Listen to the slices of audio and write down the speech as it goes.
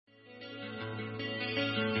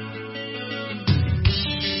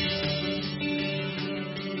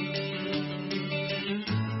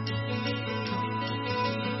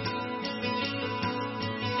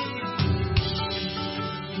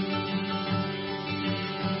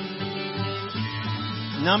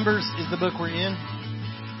Numbers is the book we're in.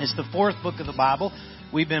 It's the fourth book of the Bible.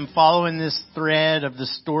 We've been following this thread of the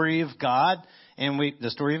story of God, and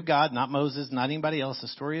the story of God, not Moses, not anybody else, the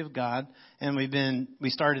story of God. And we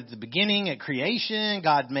started at the beginning at creation.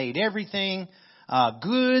 God made everything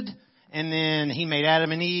good, and then He made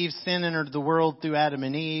Adam and Eve. Sin entered the world through Adam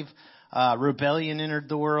and Eve. Rebellion entered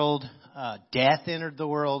the world. Death entered the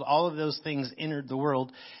world. All of those things entered the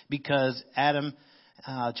world because Adam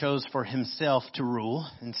chose for himself to rule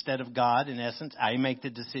instead of God. In essence, I make the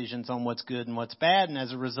decisions on what's good and what's bad, and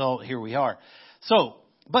as a result, here we are.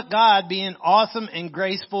 But God, being awesome and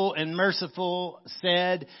graceful and merciful,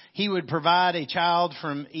 said He would provide a child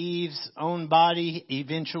from Eve's own body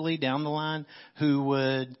eventually down the line who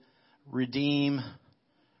would redeem,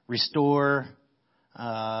 restore,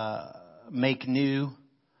 make new,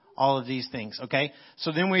 all of these things, okay?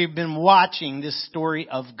 So then we've been watching this story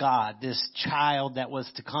of God, this child that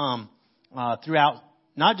was to come throughout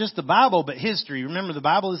not just the Bible, but history. Remember, the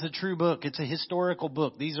Bible is a true book. It's a historical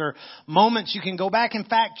book. These are moments you can go back and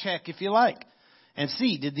fact check if you like and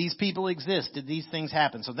see, did these people exist? Did these things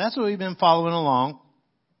happen? So that's what we've been following along.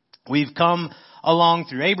 We've come along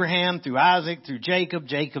through Abraham, through Isaac, through Jacob.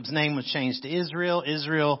 Jacob's name was changed to Israel.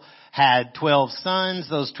 Israel had 12 sons.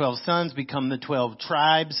 Those 12 sons become the 12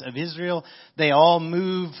 tribes of Israel. They all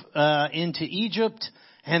move into Egypt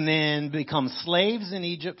and then become slaves in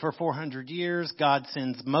Egypt for 400 years. God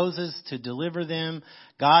sends Moses to deliver them.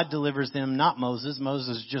 God delivers them, not Moses.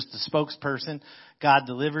 Moses is just a spokesperson. God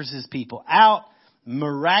delivers His people out.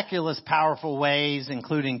 Miraculous, powerful ways,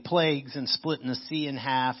 including plagues and splitting the sea in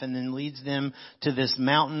half, and then leads them to this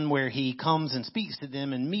mountain where He comes and speaks to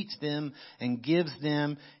them and meets them and gives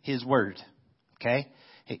them His word. Okay?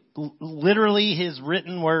 Literally His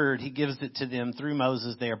written word, He gives it to them through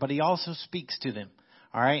Moses there, but He also speaks to them.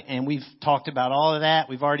 All right? And we've talked about all of that.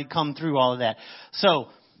 We've already come through all of that. So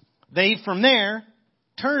they, from there,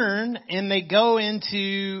 turn and they go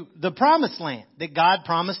into the promised land that God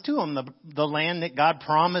promised to them, the land that God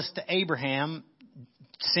promised to Abraham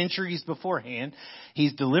centuries beforehand.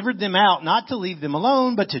 He's delivered them out, not to leave them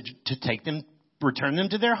alone, but to take them, return them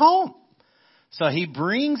to their home. So He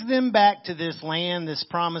brings them back to this land, this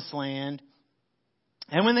promised land.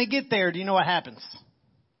 And when they get there, do you know what happens?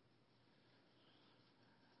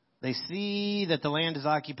 They see that the land is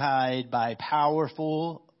occupied by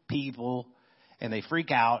powerful people. And they freak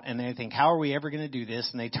out and they think, how are we ever going to do this?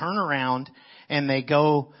 And they turn around and they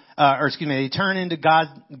go, they turn into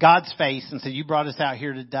God's face and say, you brought us out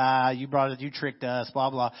here to die. You tricked us, blah,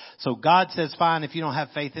 blah. So God says, fine, if you don't have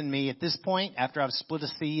faith in me at this point, after I've split a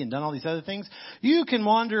sea and done all these other things, you can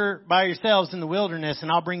wander by yourselves in the wilderness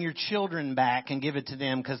and I'll bring your children back and give it to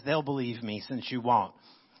them because they'll believe me since you won't.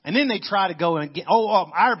 And then they try to go and get,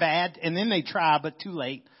 our bad. And then they try, but too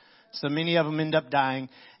late. So many of them end up dying,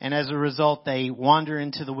 and as a result, they wander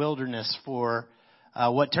into the wilderness for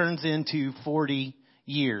what turns into 40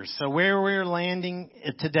 years. So where we're landing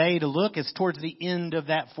today to look is towards the end of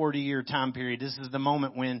that 40-year time period. This is the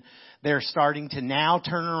moment when they're starting to now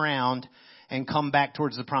turn around and come back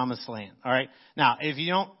towards the promised land. All right. Now, if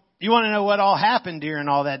you want to know what all happened during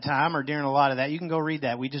all that time or during a lot of that, you can go read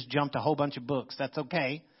that. We just jumped a whole bunch of books. That's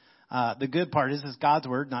okay. The good part is it's God's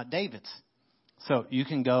word, not David's. So you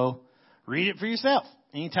can go read it for yourself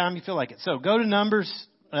anytime you feel like it. So go to Numbers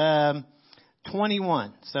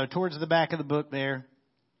 21. So towards the back of the book there.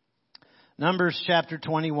 Numbers chapter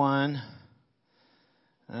 21.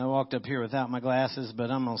 I walked up here without my glasses, but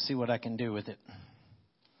I'm going to see what I can do with it.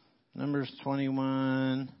 Numbers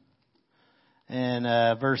 21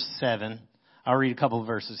 and verse 7. I'll read a couple of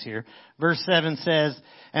verses here. Verse 7 says,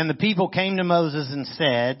 and the people came to Moses and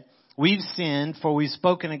said, we've sinned, for we've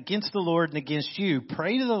spoken against the Lord and against you.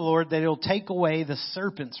 Pray to the Lord that He'll take away the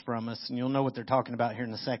serpents from us. And you'll know what they're talking about here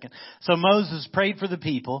in a second. So Moses prayed for the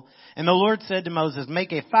people. And the Lord said to Moses,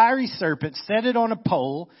 make a fiery serpent, set it on a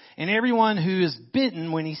pole, and everyone who is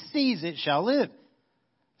bitten when he sees it shall live.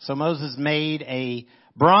 So Moses made a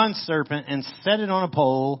bronze serpent and set it on a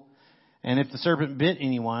pole. And if the serpent bit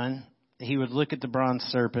anyone, he would look at the bronze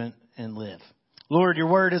serpent and live. Lord, your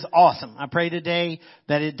word is awesome. I pray today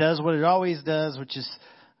that it does what it always does, which is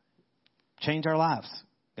change our lives.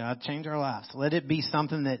 God, change our lives. Let it be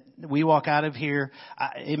something that we walk out of here.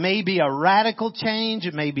 It may be a radical change.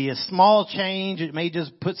 It may be a small change. It may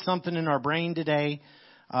just put something in our brain today.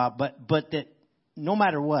 But that no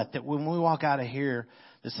matter what, that when we walk out of here,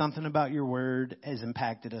 that something about your word has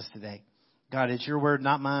impacted us today. God, it's your word,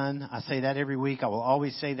 not mine. I say that every week. I will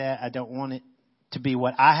always say that. I don't want it to be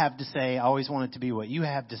what I have to say. I always want it to be what you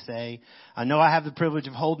have to say. I know I have the privilege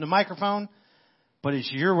of holding a microphone, but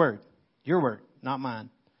it's your word, not mine.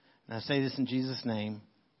 And I say this in Jesus' name.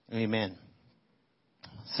 Amen.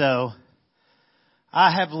 So,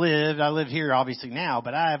 I live here obviously now,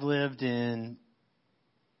 but I have lived in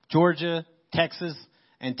Georgia, Texas,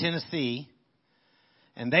 and Tennessee,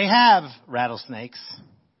 and they have rattlesnakes,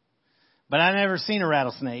 but I never seen a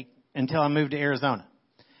rattlesnake until I moved to Arizona.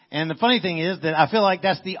 And the funny thing is that I feel like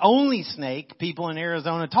that's the only snake people in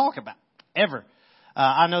Arizona talk about, ever.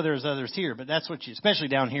 I know there's others here, but that's what especially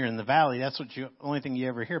down here in the valley, that's only thing you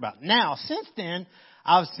ever hear about. Now, since then,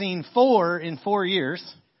 I've seen 4 in 4 years,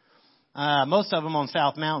 most of them on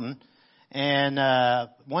South Mountain. And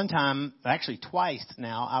one time, actually twice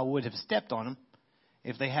now, I would have stepped on them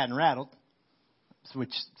if they hadn't rattled.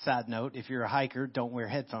 Which, side note, if you're a hiker, don't wear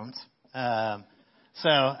headphones. So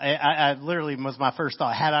I literally was my first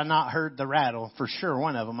thought. Had I not heard the rattle, for sure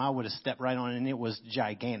one of them, I would have stepped right on it, and it was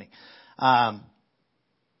gigantic.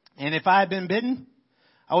 And if I had been bitten,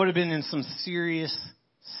 I would have been in some serious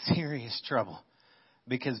trouble.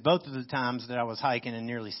 Because both of the times that I was hiking and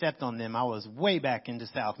nearly stepped on them, I was way back into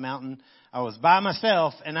South Mountain. I was by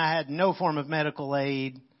myself, and I had no form of medical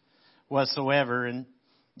aid whatsoever. And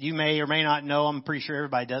you may or may not know, I'm pretty sure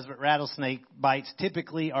everybody does, but rattlesnake bites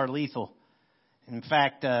typically are lethal. In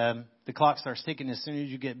fact, the clock starts ticking as soon as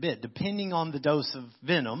you get bit. Depending on the dose of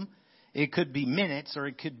venom, it could be minutes or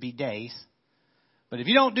it could be days. But if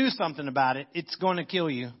you don't do something about it, it's going to kill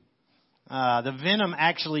you. The venom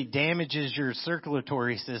actually damages your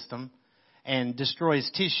circulatory system and destroys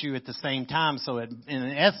tissue at the same time. So it, in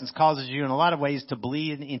essence, causes you in a lot of ways to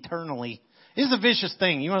bleed internally. It's a vicious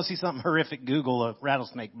thing. You want to see something horrific, Google a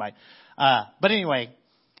rattlesnake bite. But anyway,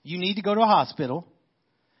 you need to go to a hospital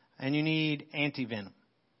and you need anti-venom,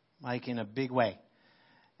 like in a big way.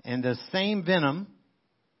 And the same venom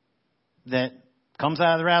that comes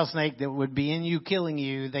out of the rattlesnake that would be in you, killing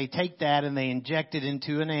you, they take that and they inject it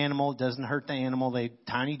into an animal. It doesn't hurt the animal,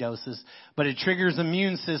 tiny doses, but it triggers the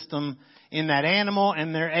immune system in that animal,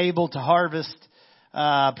 and they're able to harvest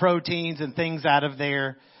proteins and things out of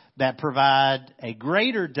there that provide a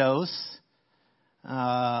greater dose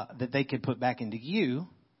that they could put back into you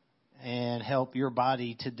and help your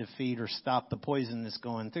body to defeat or stop the poison that's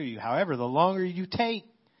going through you. However, the longer you take,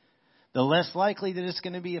 the less likely that it's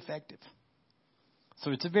going to be effective. So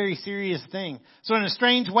it's a very serious thing. So in a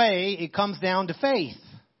strange way, it comes down to faith.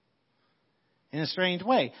 In a strange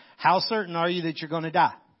way. How certain are you that you're going to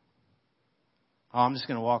die? Oh, I'm just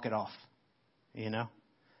going to walk it off. You know?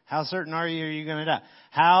 How certain are you going to die?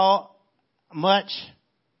 How much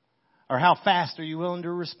or how fast are you willing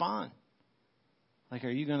to respond? Like, are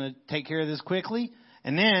you going to take care of this quickly?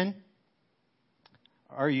 And then,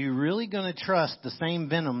 are you really going to trust the same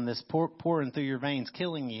venom that's pouring through your veins,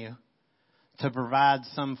 killing you, to provide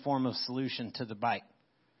some form of solution to the bite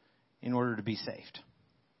in order to be saved?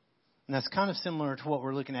 And that's kind of similar to what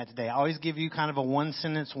we're looking at today. I always give you kind of a one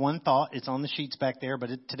sentence, one thought. It's on the sheets back there, but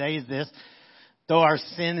today is this. Though our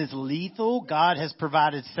sin is lethal, God has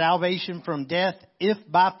provided salvation from death if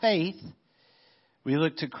by faith we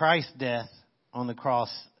look to Christ's death on the cross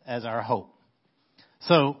as our hope.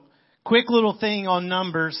 So, quick little thing on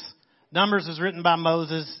Numbers. Numbers is written by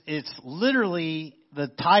Moses. It's literally, the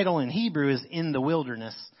title in Hebrew is in the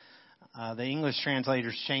wilderness. The English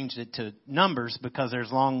translators changed it to Numbers because there's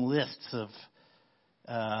long lists of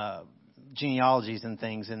genealogies and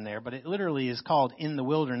things in there. But it literally is called In the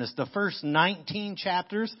Wilderness. The first 19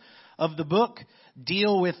 chapters of the book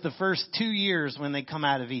deal with the first 2 years when they come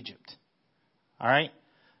out of Egypt. All right?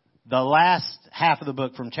 The last half of the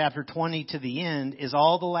book, from chapter 20 to the end, is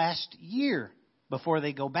all the last year before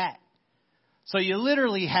they go back. So you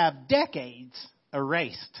literally have decades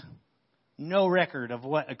erased. No record of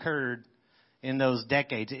what occurred in those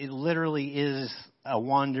decades. It literally is a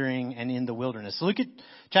wandering and in the wilderness. So look at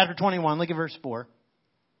chapter 21. Look at verse 4.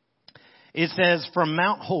 It says, from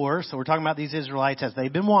Mount Hor, so we're talking about these Israelites as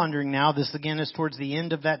they've been wandering now. This again is towards the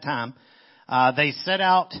end of that time. They set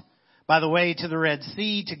out by the way to the Red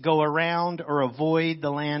Sea to go around or avoid the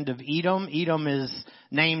land of Edom. Edom is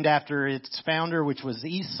named after its founder, which was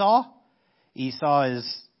Esau. Esau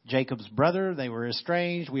is Jacob's brother. They were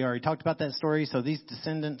estranged. We already talked about that story. So these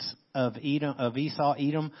descendants of Esau,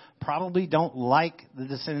 Edom, probably don't like the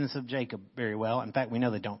descendants of Jacob very well. In fact, we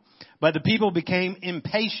know they don't. But the people became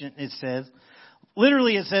impatient, it says.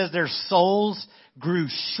 Literally, it says their souls grew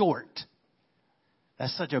short.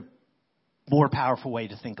 That's such a more powerful way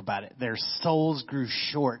to think about it. Their souls grew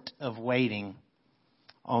short of waiting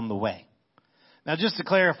on the way. Now, just to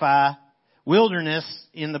clarify, wilderness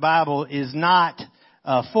in the Bible is not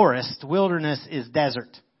forest. Wilderness is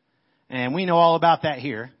desert. And we know all about that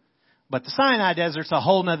here. But the Sinai Desert's a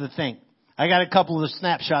whole other thing. I got a couple of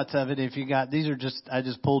snapshots of it. If you got, these are just, I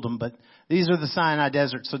just pulled them, but these are the Sinai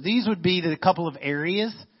Desert. So these would be the couple of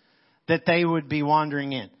areas that they would be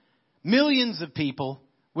wandering in. Millions of people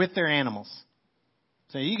with their animals.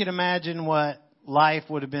 So you can imagine what life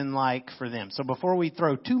would have been like for them. So before we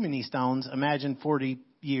throw too many stones, imagine 40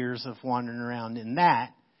 years of wandering around in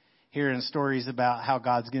that, hearing stories about how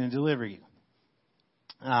God's going to deliver you.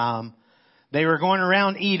 They were going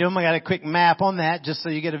around Edom. I got a quick map on that just so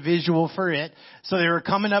you get a visual for it. So they were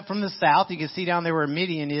coming up from the south. You can see down there where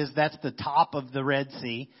Midian is. That's the top of the Red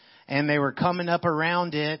Sea. And they were coming up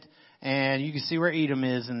around it. And you can see where Edom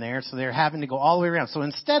is in there. So they're having to go all the way around. So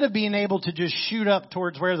instead of being able to just shoot up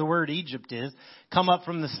towards where the word Egypt is, come up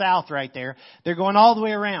from the south right there, they're going all the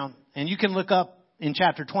way around. And you can look up in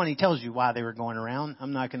chapter 20, tells you why they were going around.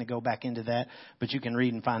 I'm not going to go back into that, but you can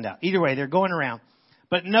read and find out. Either way, they're going around.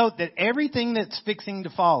 But note that everything that's fixing to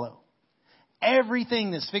follow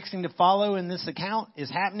in this account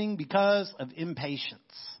is happening because of impatience.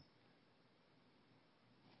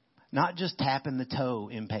 Not just tapping the toe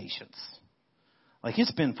impatience. Like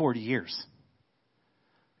it's been 40 years.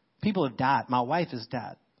 People have died. My wife has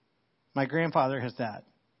died. My grandfather has died.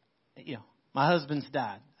 My husband's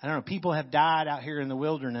died. I don't know. People have died out here in the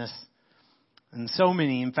wilderness. And so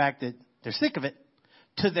many, in fact, that they're sick of it.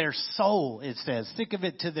 To their soul, it says. Sick of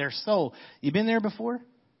it to their soul. You been there before?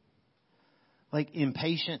 Like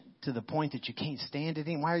impatient to the point that you can't stand it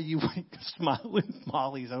anymore. Why are you smiling?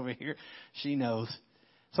 Molly's over here. She knows.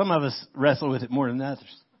 Some of us wrestle with it more than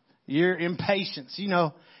others. Your impatience.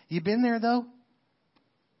 You been there though?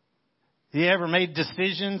 You ever made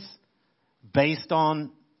decisions based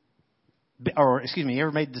on, you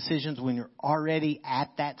ever made decisions when you're already at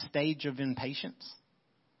that stage of impatience?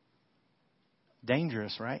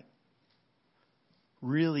 Dangerous, right?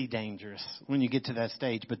 Really dangerous when you get to that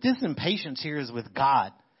stage. But this impatience here is with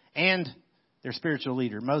God and their spiritual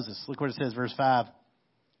leader, Moses. Look what it says, verse 5.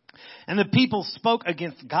 And the people spoke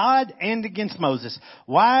against God and against Moses.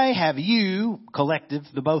 Why have you, collective,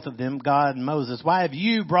 the both of them, God and Moses, why have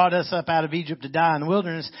you brought us up out of Egypt to die in the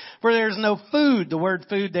wilderness? For there is no food. The word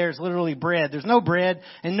food there is literally bread. There's no bread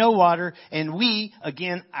and no water. And we,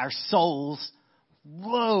 again, our souls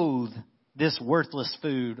loathe this worthless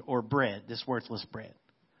food or bread, this worthless bread.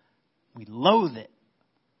 We loathe it.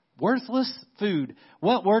 Worthless food.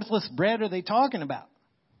 What worthless bread are they talking about?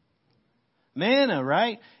 Manna,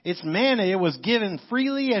 right? It's manna. It was given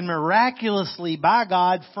freely and miraculously by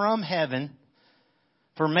God from heaven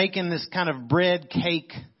for making this kind of bread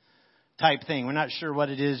cake type thing. We're not sure what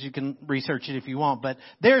it is. You can research it if you want. But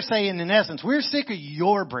they're saying, in essence, we're sick of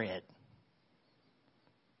your bread.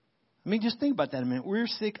 I mean, just think about that a minute. We're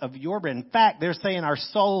sick of your bread. In fact, they're saying our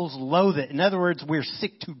souls loathe it. In other words, we're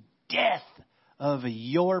sick to death of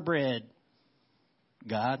your bread,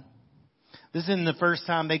 God. This isn't the first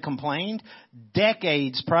time they complained.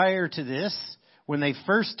 Decades prior to this, when they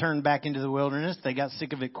first turned back into the wilderness, they got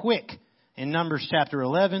sick of it quick. In Numbers chapter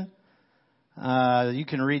 11, you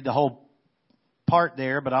can read the whole part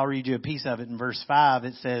there, but I'll read you a piece of it. In verse 5,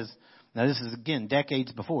 it says, now this is again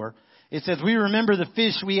decades before, it says, we remember the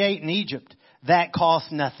fish we ate in Egypt. That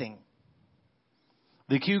cost nothing.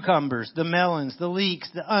 The cucumbers, the melons, the leeks,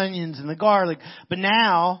 the onions, and the garlic. But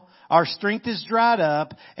now our strength is dried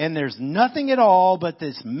up, and there's nothing at all but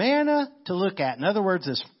this manna to look at. In other words,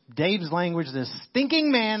 this Dave's language, this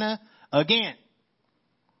stinking manna, again,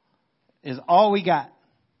 is all we got.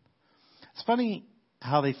 It's funny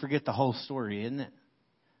how they forget the whole story, isn't it?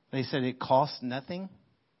 They said it cost nothing.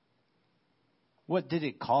 What did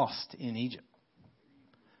it cost in Egypt?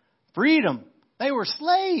 Freedom. They were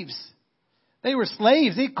slaves. They were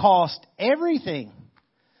slaves. It cost everything.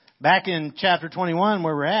 Back in chapter 21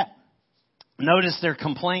 where we're at, notice their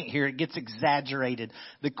complaint here. It gets exaggerated.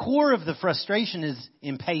 The core of the frustration is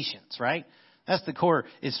impatience, right? That's the core.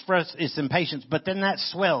 It's impatience. But then that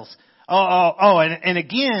swells. And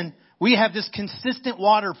again, we have this consistent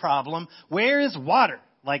water problem. Where is water?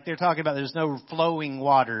 Like they're talking about there's no flowing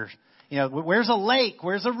water. Where's a lake?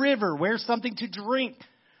 Where's a river? Where's something to drink?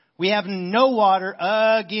 We have no water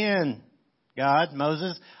again. God,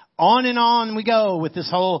 Moses, on and on we go with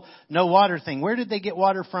this whole no water thing. Where did they get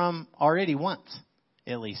water from already once,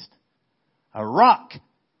 at least? A rock.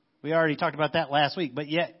 We already talked about that last week, but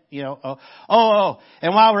yet, and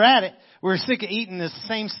while we're at it, we're sick of eating this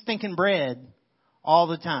same stinking bread all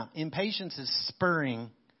the time. Impatience is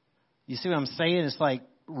spurring. You see what I'm saying? It's like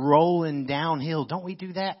rolling downhill. Don't we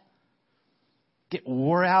do that? Get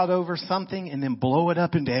wore out over something and then blow it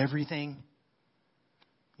up into everything.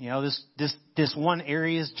 This one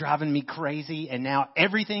area is driving me crazy, and now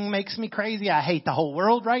everything makes me crazy. I hate the whole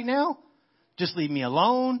world right now. Just leave me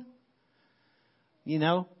alone. you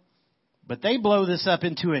know. But they blow this up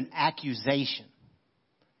into an accusation.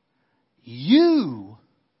 You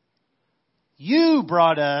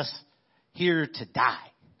brought us here to die.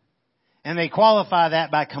 And they qualify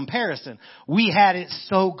that by comparison. We had it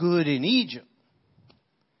so good in Egypt.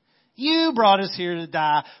 You brought us here to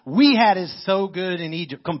die. We had it so good in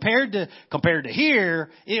Egypt. Compared to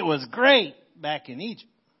here, it was great back in Egypt.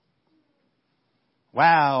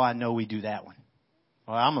 Wow, I know we do that one.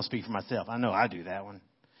 Well, I'm going to speak for myself. I know I do that one.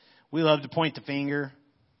 We love to point the finger.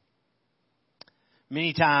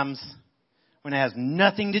 Many times when it has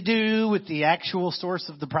nothing to do with the actual source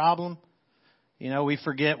of the problem. You know, we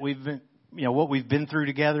forget what we've been through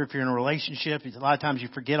together. If you're in a relationship, a lot of times you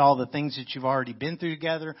forget all the things that you've already been through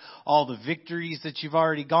together, all the victories that you've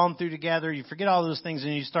already gone through together. You forget all those things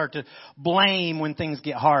and you start to blame when things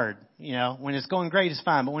get hard. You know, when it's going great, it's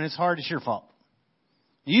fine. But when it's hard, it's your fault.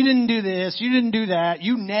 You didn't do this. You didn't do that.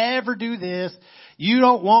 You never do this. You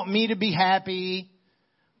don't want me to be happy.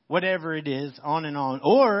 Whatever it is, on and on.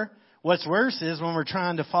 Or what's worse is when we're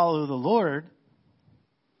trying to follow the Lord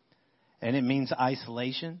and it means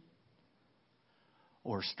isolation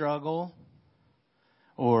or struggle,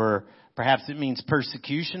 or perhaps it means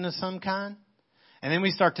persecution of some kind. And then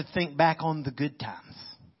we start to think back on the good times.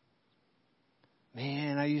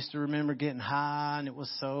 Man, I used to remember getting high and it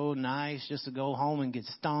was so nice just to go home and get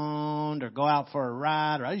stoned or go out for a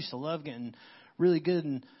ride. Or I used to love getting really good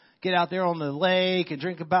and get out there on the lake and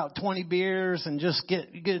drink about 20 beers and just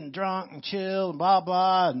getting drunk and chill and blah,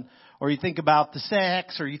 blah. Or you think about the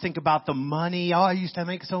sex, or you think about the money. Oh, I used to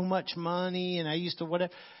make so much money and I used to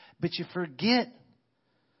whatever. But you forget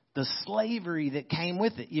the slavery that came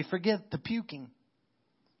with it. You forget the puking.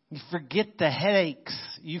 You forget the headaches.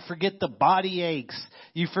 You forget the body aches.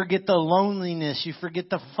 You forget the loneliness. You forget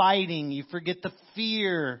the fighting. You forget the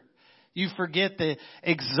fear. You forget the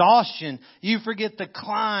exhaustion. You forget the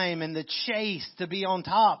climb and the chase to be on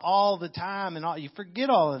top all the time. And all. You forget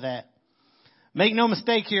all of that. Make no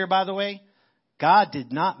mistake here, by the way. God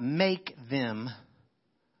did not make them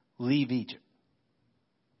leave Egypt.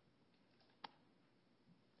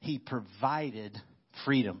 He provided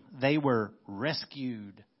freedom. They were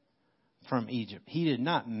rescued from Egypt. He did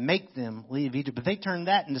not make them leave Egypt, but they turned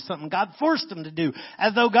that into something God forced them to do,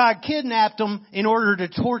 as though God kidnapped them in order to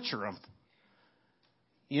torture them.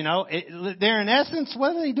 You know, they're in essence,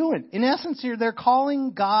 what are they doing? In essence here, they're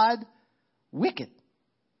calling God wicked,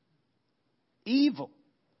 evil,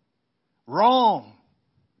 wrong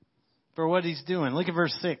for what he's doing. Look at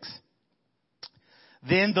verse 6.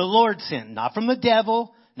 Then the Lord sent, not from the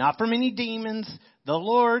devil, not from any demons, the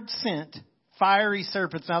Lord sent fiery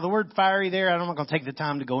serpents. Now the word fiery there, I'm not going to take the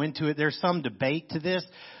time to go into it. There's some debate to this,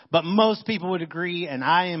 but most people would agree, and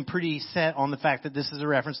I am pretty set on the fact that this is a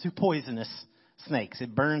reference to poisonous snakes.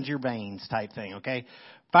 It burns your veins type thing, okay?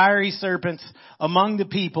 Fiery serpents among the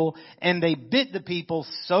people, and they bit the people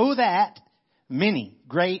so that many,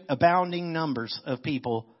 great, abounding numbers of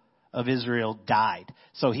people of Israel died.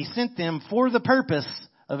 So he sent them for the purpose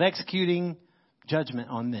of executing judgment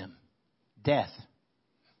on them. Death.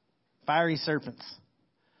 Fiery serpents.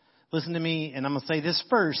 Listen to me, and I'm going to say this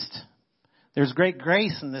first. There's great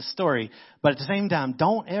grace in this story, but at the same time,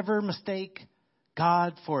 don't ever mistake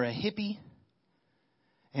God for a hippie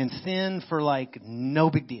and sin for like no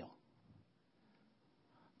big deal.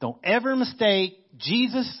 Don't ever mistake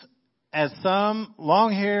Jesus as some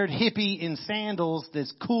long-haired hippie in sandals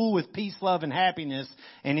that's cool with peace, love, and happiness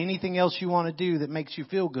and anything else you want to do that makes you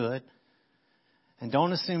feel good. And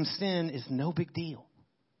don't assume sin is no big deal.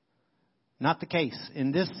 Not the case.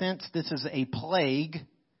 In this sense, this is a plague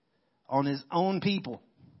on his own people.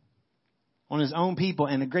 On his own people,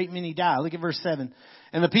 and a great many died. Look at verse 7.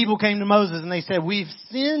 And the people came to Moses and they said, we've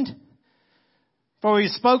sinned, for we've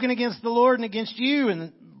spoken against the Lord and against you,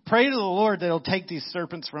 and pray to the Lord that he'll take these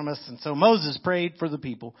serpents from us. And so Moses prayed for the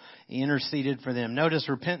people. He interceded for them. Notice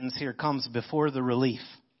repentance here comes before the relief.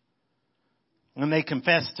 When they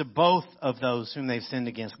confess to both of those whom they've sinned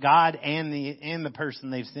against, God and the person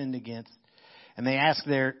they've sinned against. And they ask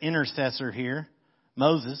their intercessor here,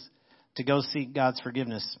 Moses, to go seek God's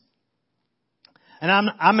forgiveness. And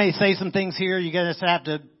I may say some things here. You're going to have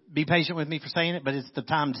to be patient with me for saying it, but it's the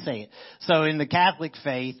time to say it. So in the Catholic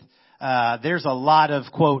faith, there's a lot of,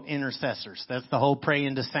 quote, intercessors. That's the whole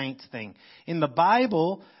praying to saints thing. In the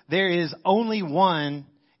Bible, there is only one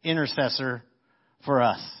intercessor for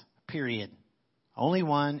us, period. Only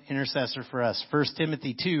one intercessor for us. 1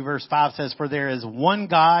 Timothy 2 verse 5 says, for there is one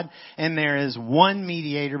God and there is one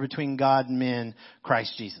mediator between God and men,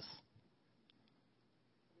 Christ Jesus.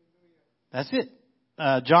 That's it.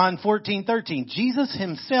 John 14:13. Jesus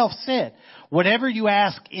himself said, whatever you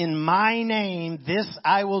ask in my name, this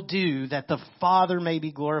I will do, that the Father may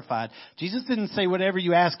be glorified. Jesus didn't say whatever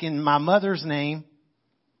you ask in my mother's name.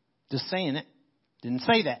 Just saying it. Didn't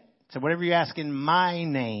say that. He said whatever you ask in my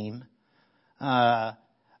name,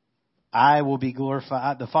 I will be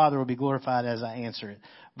glorified. The Father will be glorified as I answer it.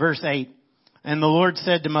 Verse 8. And the Lord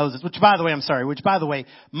said to Moses, which by the way,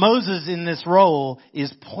 Moses in this role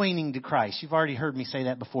is pointing to Christ. You've already heard me say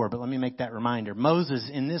that before, but let me make that reminder. Moses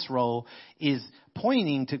in this role is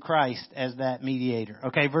pointing to Christ as that mediator.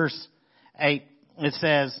 Okay, verse 8, it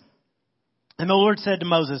says, and the Lord said to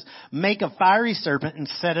Moses, make a fiery serpent and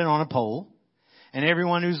set it on a pole, and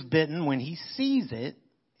everyone who's bitten, when he sees it,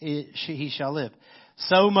 he shall live.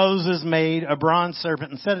 So Moses made a bronze serpent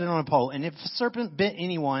and set it on a pole. And if a serpent bit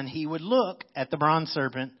anyone, he would look at the bronze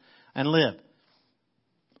serpent and live.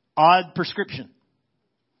 Odd prescription.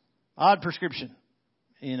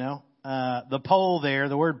 You know. The pole there,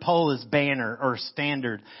 the word pole is banner or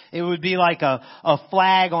standard. It would be like a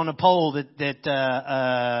flag on a pole that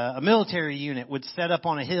a military unit would set up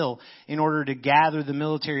on a hill in order to gather the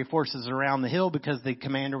military forces around the hill because the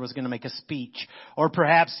commander was going to make a speech. Or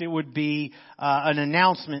perhaps it would be an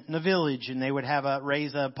announcement in the village, and they would have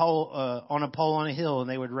raise a pole on a hill, and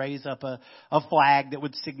they would raise up a flag that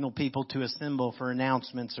would signal people to assemble for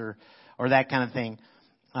announcements or that kind of thing.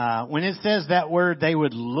 When it says that word, they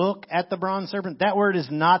would look at the bronze serpent, that word is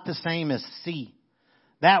not the same as see.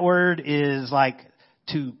 That word is like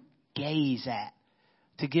to gaze at,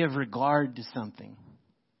 to give regard to something,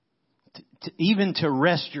 even to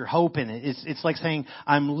rest your hope in it. It's like saying,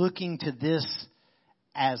 I'm looking to this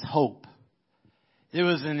as hope. It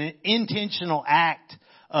was an intentional act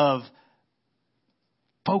of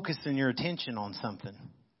focusing your attention on something.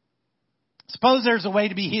 Suppose there's a way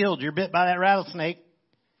to be healed. You're bit by that rattlesnake.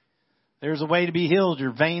 There's a way to be healed.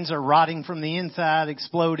 Your veins are rotting from the inside,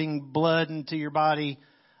 exploding blood into your body.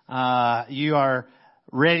 You are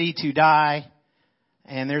ready to die,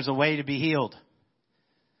 and there's a way to be healed.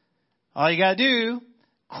 All you got to do,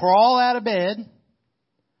 crawl out of bed,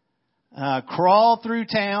 crawl through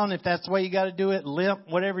town if that's the way you got to do it, limp,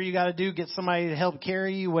 whatever you got to do, get somebody to help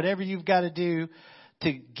carry you, whatever you've got to do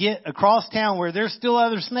to get across town where there's still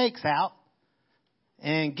other snakes out,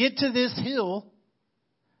 and get to this hill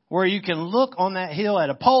where you can look on that hill at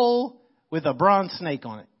a pole with a bronze snake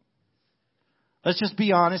on it. Let's just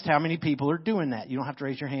be honest, how many people are doing that? You don't have to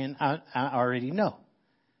raise your hand. I already know.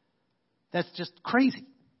 That's just crazy.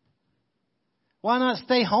 Why not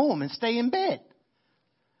stay home and stay in bed?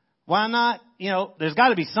 Why not, there's got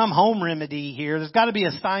to be some home remedy here. There's got to be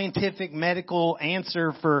a scientific medical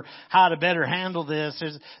answer for how to better handle this.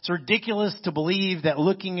 It's ridiculous to believe that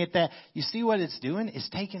looking at that, you see what it's doing? It's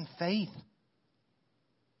taking faith.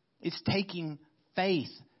 It's taking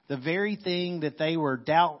faith. The very thing that they were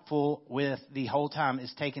doubtful with the whole time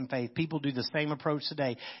is taking faith. People do the same approach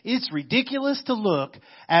today. It's ridiculous to look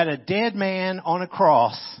at a dead man on a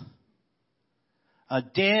cross, a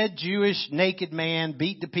dead Jewish naked man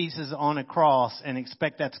beat to pieces on a cross, and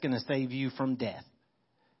expect that's going to save you from death.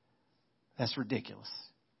 That's ridiculous.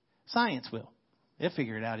 Science will. They'll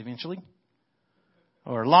figure it out eventually.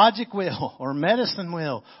 Or logic will. Or medicine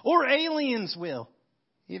will. Or aliens will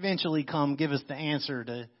eventually come give us the answer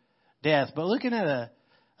to death. But looking at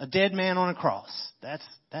a dead man on a cross,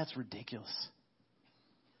 that's ridiculous.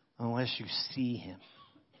 Unless you see him.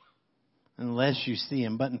 Unless you see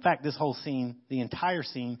him. But in fact, this whole scene, the entire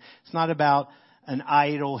scene, it's not about an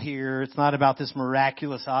idol here. It's not about this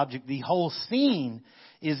miraculous object. The whole scene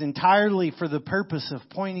is entirely for the purpose of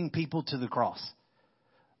pointing people to the cross.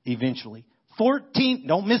 Eventually.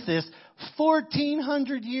 Don't miss this,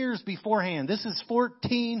 1,400 years beforehand. This is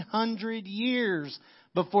 1,400 years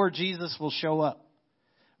before Jesus will show up.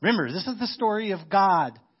 Remember, this is the story of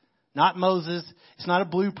God, not Moses. It's not a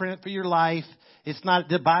blueprint for your life.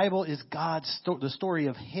 The Bible is the story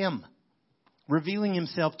of Him revealing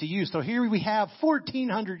Himself to you. So here we have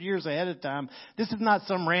 1,400 years ahead of time. This is not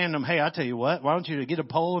some random, hey, I tell you what, why don't you get a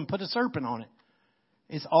pole and put a serpent on it?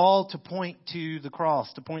 It's all to point to the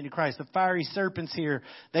cross, to point to Christ. The fiery serpents here,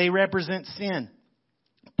 they represent sin,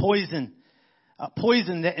 poison,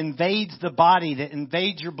 poison that invades the body, that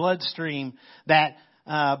invades your bloodstream, that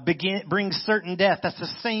brings certain death. That's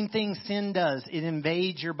the same thing sin does. It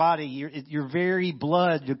invades your body. Your very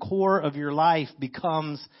blood, the core of your life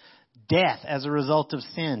becomes death as a result of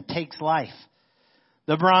sin, takes life.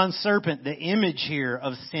 The bronze serpent, the image here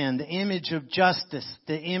of sin, the image of justice,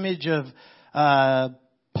 the image of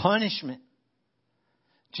punishment.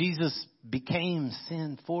 Jesus became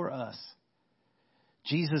sin for us.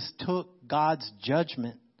 Jesus took God's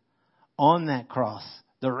judgment on that cross.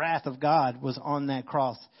 The wrath of God was on that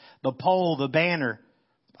cross. The pole, the banner,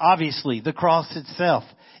 obviously the cross itself.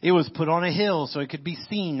 It was put on a hill so it could be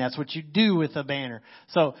seen. That's what you do with a banner.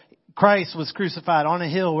 So Christ was crucified on a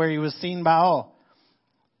hill where he was seen by all.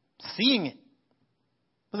 Seeing it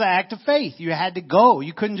was an act of faith. You had to go.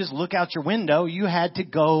 You couldn't just look out your window. You had to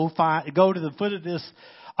go to the foot of this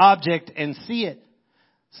object and see it.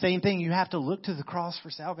 Same thing. You have to look to the cross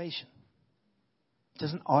for salvation. It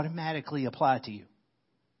doesn't automatically apply to you.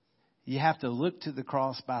 You have to look to the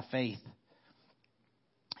cross by faith.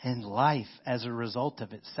 And life as a result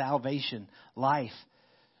of it. Salvation. Life.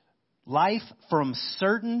 Life from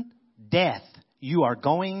certain death. You are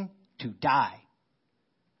going to die.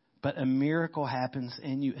 But a miracle happens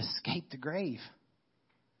and you escape the grave.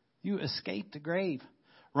 You escape the grave.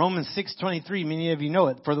 Romans 6:23, many of you know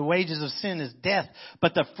it. For the wages of sin is death,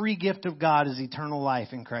 but the free gift of God is eternal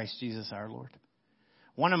life in Christ Jesus our Lord.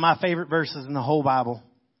 One of my favorite verses in the whole Bible,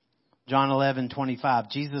 John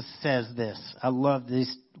 11:25. Jesus says this. I love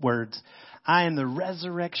these words. I am the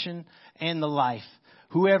resurrection and the life.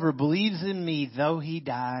 Whoever believes in me, though he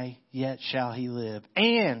die, yet shall he live.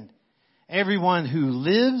 And everyone who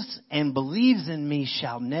lives and believes in me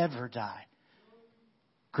shall never die.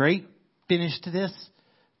 Great finish to this.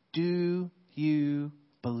 Do you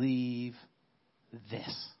believe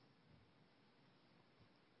this?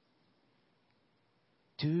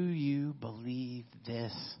 Do you believe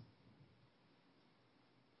this?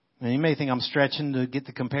 Now you may think I'm stretching to get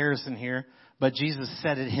the comparison here, but Jesus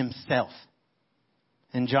said it himself.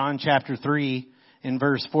 In John chapter 3, in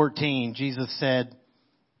verse 14, Jesus said,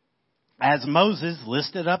 as Moses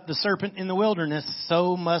lifted up the serpent in the wilderness,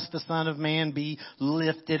 so must the Son of Man be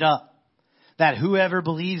lifted up, that whoever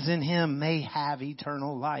believes in him may have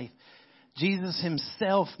eternal life. Jesus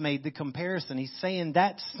himself made the comparison. He's saying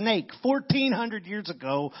that snake 1,400 years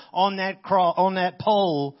ago on that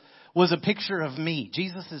pole was a picture of me.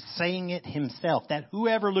 Jesus is saying it himself, that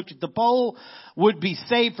whoever looked at the pole would be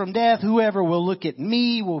saved from death. Whoever will look at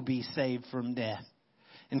me will be saved from death.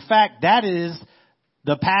 In fact, that is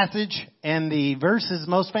the passage and the verses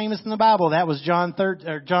most famous in the Bible. That was John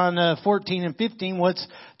 14 and 15. What's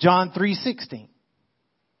John 3:16?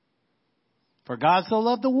 For God so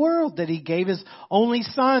loved the world that he gave his only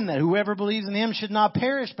Son, that whoever believes in him should not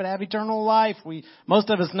perish but have eternal life. Most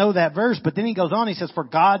of us know that verse, but then he goes on. He says, for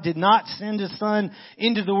God did not send his Son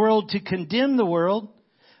into the world to condemn the world,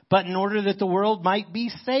 but in order that the world might be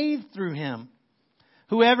saved through him.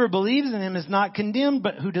 Whoever believes in him is not condemned,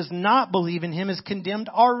 but who does not believe in him is condemned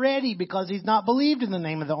already because he's not believed in the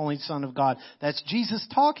name of the only Son of God. That's Jesus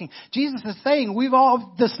talking. Jesus is saying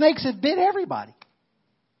the snakes have bit everybody.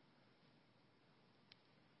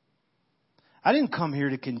 I didn't come here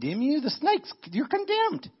to condemn you. The snakes, you're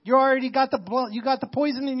condemned. You already got the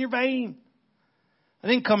poison in your vein. I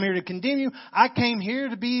didn't come here to condemn you. I came here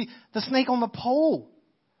to be the snake on the pole.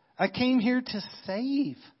 I came here to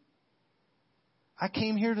save. I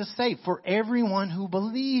came here to save for everyone who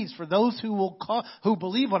believes, for those who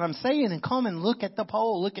believe what I'm saying and come and look at the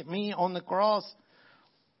pole, look at me on the cross.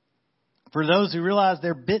 For those who realize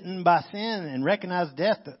they're bitten by sin and recognize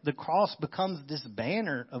death, the cross becomes this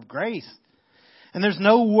banner of grace. And there's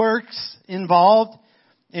no works involved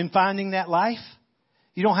in finding that life.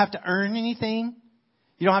 You don't have to earn anything.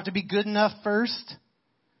 You don't have to be good enough first.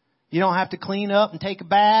 You don't have to clean up and take a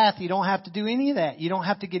bath. You don't have to do any of that. You don't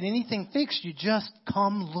have to get anything fixed. You just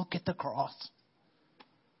come look at the cross.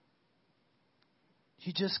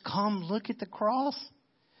 You just come look at the cross.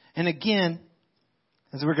 And again,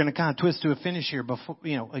 as we're going to kind of twist to a finish here,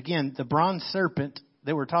 again, the bronze serpent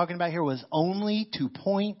that we're talking about here was only to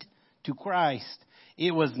point to Christ. It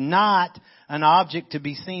was not an object to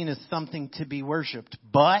be seen as something to be worshipped,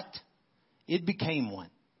 but it became one.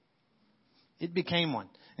 It became one.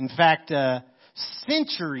 In fact,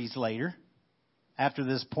 centuries later, after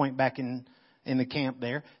this point back in the camp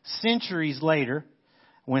there, centuries later,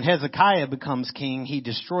 when Hezekiah becomes king, he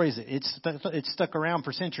destroys it. It's stuck around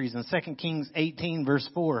for centuries. In 2 Kings 18, verse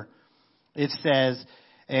 4, it says,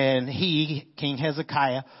 and he, King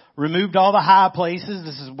Hezekiah, removed all the high places.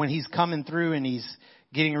 This is when he's coming through and he's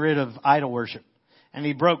getting rid of idol worship. And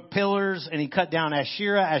he broke pillars and he cut down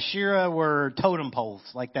Asherah. Asherah were totem poles,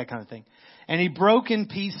 like that kind of thing. And he broke in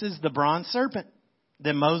pieces the bronze serpent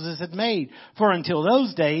that Moses had made. For until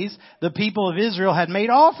those days, the people of Israel had made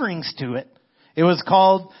offerings to it. It was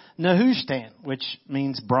called Nehushtan, which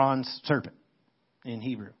means bronze serpent in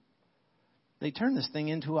Hebrew. They turned this thing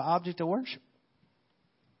into an object of worship.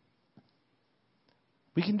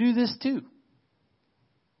 We can do this too.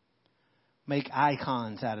 Make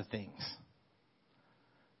icons out of things.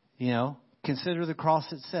 Consider the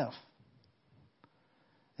cross itself.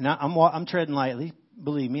 And I'm treading lightly.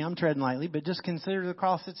 Believe me, I'm treading lightly. But just consider the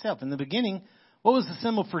cross itself. In the beginning, what was the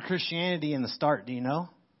symbol for Christianity in the start? Do you know?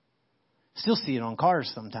 Still see it on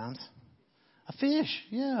cars sometimes. A fish.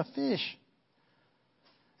 Yeah, a fish.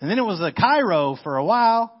 And then it was a Cairo for a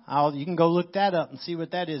while. You can go look that up and see what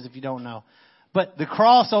that is if you don't know. But the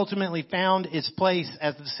cross ultimately found its place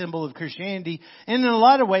as the symbol of Christianity. And in a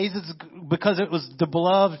lot of ways, it's because it was the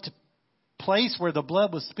beloved place where the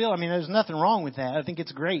blood was spilled. I mean, there's nothing wrong with that. I think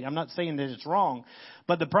it's great. I'm not saying that it's wrong.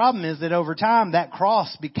 But the problem is that over time, that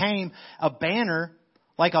cross became a banner,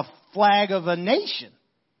 like a flag of a nation.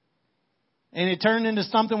 And it turned into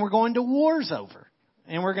something we're going to wars over.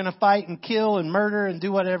 And we're going to fight and kill and murder and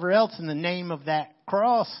do whatever else in the name of that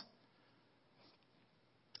cross.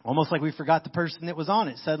 Almost like we forgot the person that was on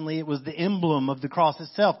it. Suddenly it was the emblem of the cross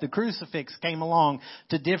itself. The crucifix came along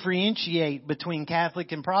to differentiate between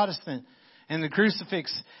Catholic and Protestant. And the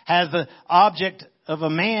crucifix has the object of a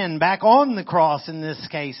man back on the cross in this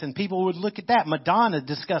case. And people would look at that. Madonna,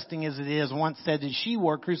 disgusting as it is, once said that she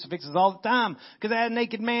wore crucifixes all the time because it had a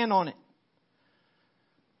naked man on it.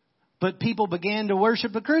 But people began to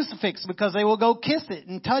worship a crucifix because they will go kiss it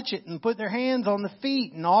and touch it and put their hands on the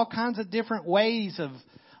feet and all kinds of different ways of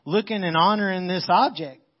looking and honoring this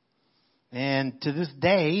object. And to this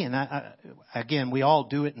day, and again, we all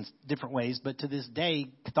do it in different ways, but to this day,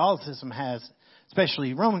 Catholicism has,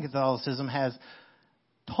 especially Roman Catholicism, has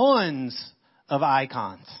tons of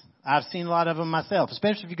icons. I've seen a lot of them myself,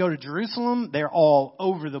 especially if you go to Jerusalem. They're all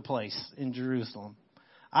over the place in Jerusalem.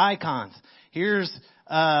 Icons. Here's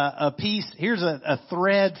a piece, here's a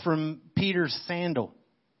thread from Peter's sandal.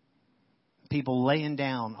 People laying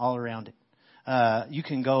down all around it. You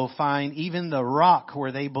can go find even the rock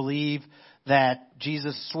where they believe that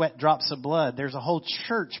Jesus sweat drops of blood. There's a whole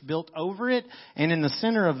church built over it. And in the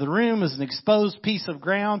center of the room is an exposed piece of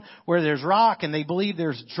ground where there's rock. And they believe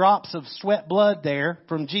there's drops of sweat blood there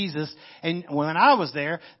from Jesus. And when I was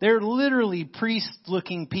there, they're literally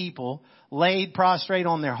priest-looking people laid prostrate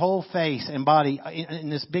on their whole face and body in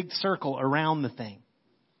this big circle around the thing.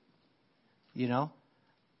 You know?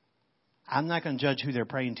 I'm not going to judge who they're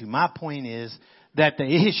praying to. My point is that the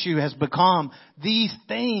issue has become, these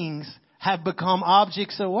things have become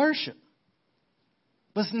objects of worship.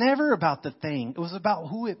 It was never about the thing. It was about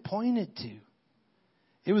who it pointed to.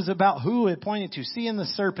 It was about who it pointed to. Seeing the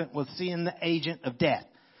serpent was seeing the agent of death.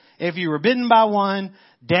 If you were bitten by one,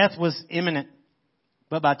 death was imminent.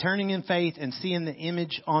 But by turning in faith and seeing the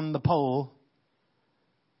image on the pole,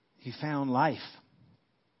 you found life.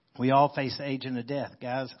 We all face the agent of death,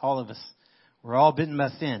 guys. All of us. We're all bitten by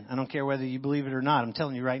sin. I don't care whether you believe it or not. I'm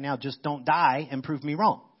telling you right now, just don't die and prove me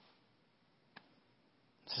wrong.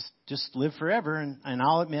 Just live forever and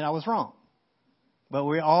I'll admit I was wrong. But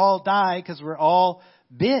we all die because we're all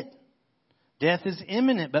bit. Death is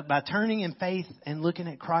imminent. But by turning in faith and looking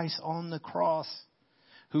at Christ on the cross,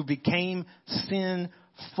 who became sin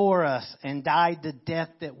for us and died the death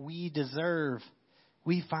that we deserve,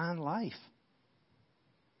 we find life.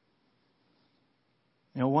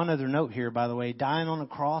 You know, one other note here, by the way, dying on a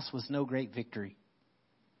cross was no great victory.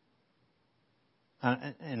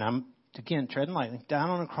 And I'm, again, treading lightly. Dying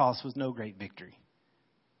on a cross was no great victory.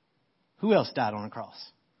 Who else died on a cross?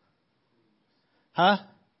 Huh?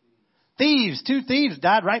 Thieves. 2 thieves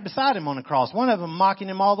died right beside him on a cross. One of them mocking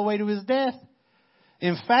him all the way to his death.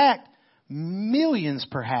 In fact, millions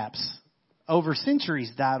perhaps over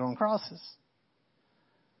centuries died on crosses.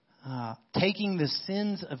 Taking the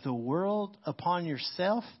sins of the world upon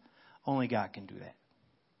yourself, only God can do that.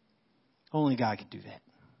 Only God can do that.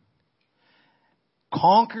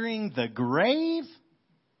 Conquering the grave,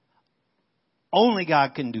 only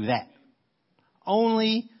God can do that.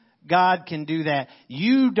 Only God can do that.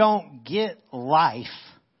 You don't get life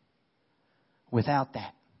without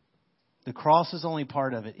that. The cross is only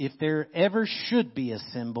part of it. If there ever should be a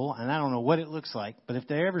symbol, and I don't know what it looks like, but if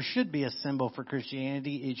there ever should be a symbol for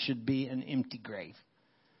Christianity, it should be an empty grave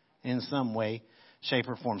in some way, shape,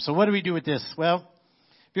 or form. So what do we do with this? Well,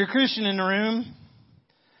 if you're a Christian in the room,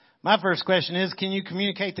 my first question is, can you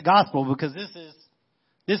communicate the gospel? Because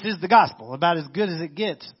this is the gospel, about as good as it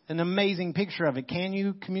gets. An amazing picture of it. Can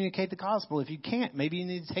you communicate the gospel? If you can't, maybe you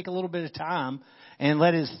need to take a little bit of time and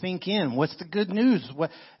let it sink in. What's the good news?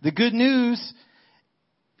 The good news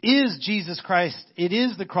is Jesus Christ. It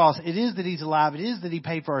is the cross. It is that He's alive. It is that He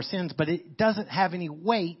paid for our sins. But it doesn't have any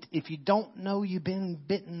weight if you don't know you've been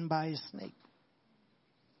bitten by a snake.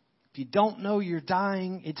 If you don't know you're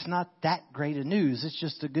dying, it's not that great a news. It's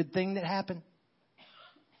just a good thing that happened.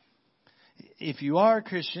 If you are a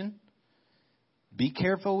Christian, be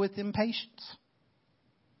careful with impatience.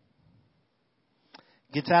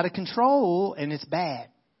 It gets out of control and it's bad.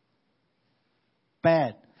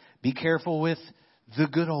 bad. Be careful with the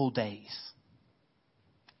good old days.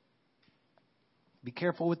 Be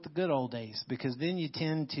careful with the good old days, because then you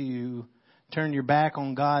tend to turn your back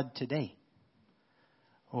on God today.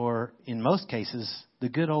 Or in most cases, the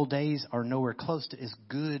good old days are nowhere close to as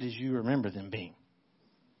good as you remember them being.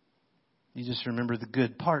 You just remember the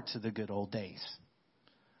good parts of the good old days.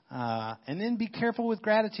 And then be careful with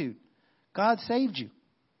gratitude. God saved you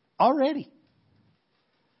already.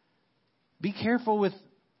 Be careful with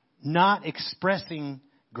not expressing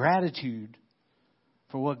gratitude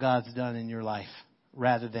for what God's done in your life,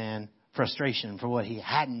 rather than frustration for what He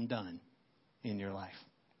hadn't done in your life.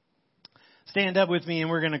 Stand up with me, and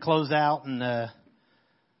we're going to close out and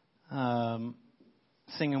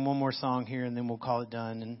singing one more song here, and then we'll call it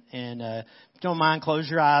done. And if you don't mind, close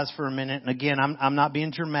your eyes for a minute. And again, I'm not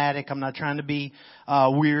being dramatic. I'm not trying to be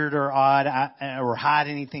weird or odd or hide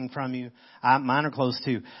anything from you. Mine are closed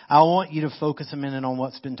too. I want you to focus a minute on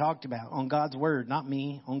what's been talked about, on God's Word, not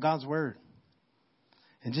me, on God's Word.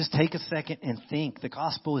 And just take a second and think. The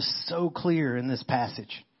gospel is so clear in this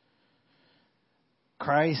passage.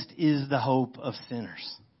 Christ is the hope of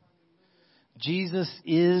sinners. Jesus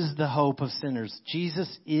is the hope of sinners. Jesus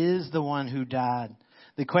is the one who died.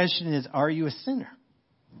 The question is, are you a sinner?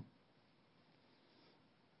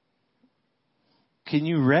 Can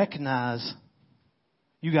you recognize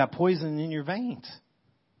you got poison in your veins?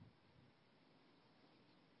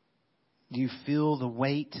 Do you feel the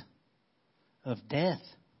weight of death?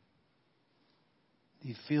 Do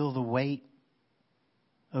you feel the weight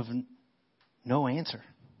of no answer?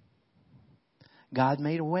 God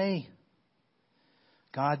made a way.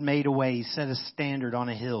 God made a way. He set a standard on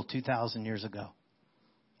a hill 2,000 years ago.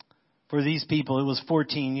 For these people, it was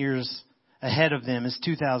 14 years ahead of them. It's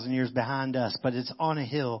 2,000 years behind us. But it's on a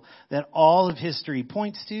hill that all of history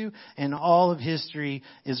points to, and all of history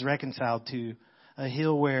is reconciled to. A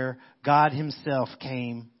hill where God Himself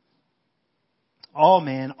came, all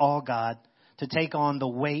man, all God, to take on the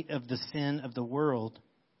weight of the sin of the world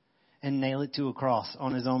and nail it to a cross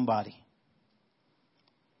on His own body.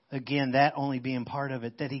 Again, that only being part of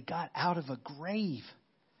it, that He got out of a grave,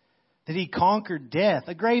 that He conquered death,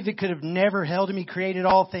 a grave that could have never held Him. He created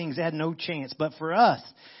all things, had no chance. But for us,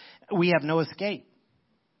 we have no escape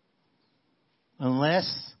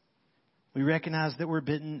unless we recognize that we're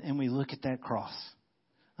bitten and we look at that cross.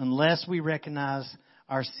 Unless we recognize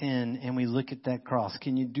our sin and we look at that cross.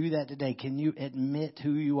 Can you do that today? Can you admit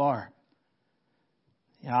who you are?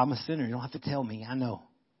 Yeah, I'm a sinner. You don't have to tell me. I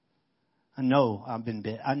know I've been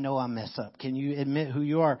bit. I know I mess up. Can you admit who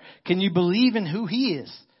you are? Can you believe in who He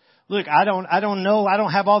is? Look, I don't know. I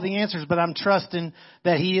don't have all the answers, but I'm trusting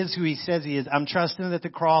that He is who He says He is. I'm trusting that the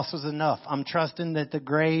cross was enough. I'm trusting that the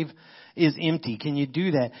grave is empty. Can you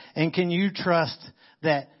do that? And can you trust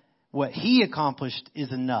that what He accomplished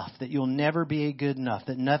is enough, that you'll never be good enough,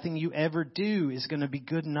 that nothing you ever do is going to be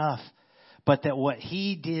good enough, but that what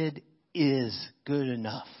He did is good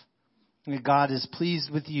enough. And God is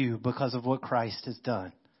pleased with you because of what Christ has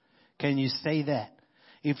done. Can you say that?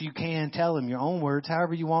 If you can, tell Him your own words,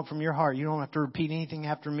 however you want from your heart. You don't have to repeat anything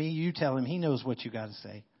after me. You tell Him. He knows what you got to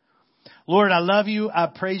say. Lord, I love You. I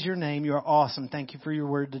praise Your name. You're awesome. Thank You for Your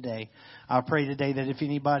word today. I pray today that if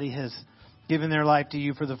anybody has given their life to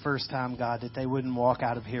You for the first time, God, that they wouldn't walk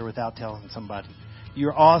out of here without telling somebody.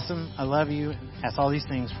 You're awesome. I love You. Ask all these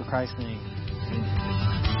things for Christ's name. Amen.